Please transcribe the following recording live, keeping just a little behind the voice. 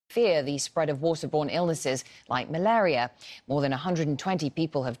fear the spread of waterborne illnesses like malaria. More than 120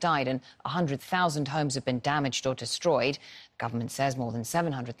 people have died and 100,000 homes have been damaged or destroyed. The government says more than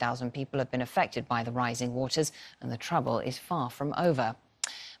 700,000 people have been affected by the rising waters, and the trouble is far from over.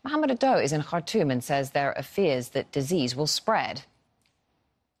 Mohammed Ado is in Khartoum and says there are fears that disease will spread.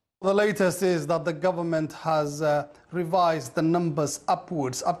 The latest is that the government has revised the numbers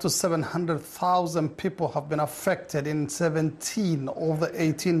upwards. Up to 700,000 people have been affected in 17 of the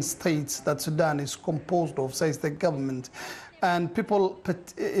 18 states that Sudan is composed of, says the government. And people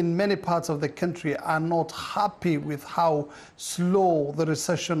in many parts of the country are not happy with how slow the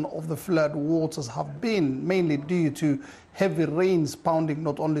recession of the flood waters have been, mainly due to heavy rains pounding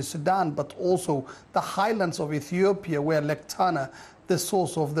not only Sudan, but also the highlands of Ethiopia, where Lake Tana, the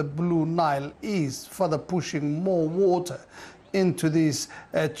source of the Blue Nile, is, further pushing more water into this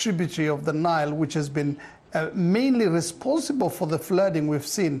tributary of the Nile, which has been mainly responsible for the flooding we've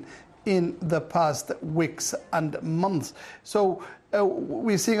seen in the past weeks and months. So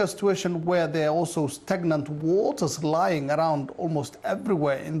we're seeing a situation where there are also stagnant waters lying around almost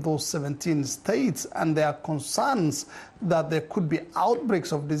everywhere in those 17 states, and there are concerns that there could be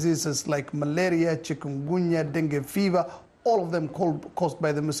outbreaks of diseases like malaria, chikungunya, dengue fever, all of them caused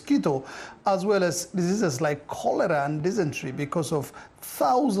by the mosquito, as well as diseases like cholera and dysentery because of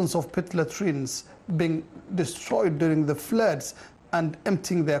thousands of pit latrines being destroyed during the floods and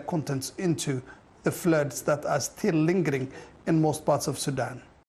emptying their contents into the floods that are still lingering in most parts of Sudan.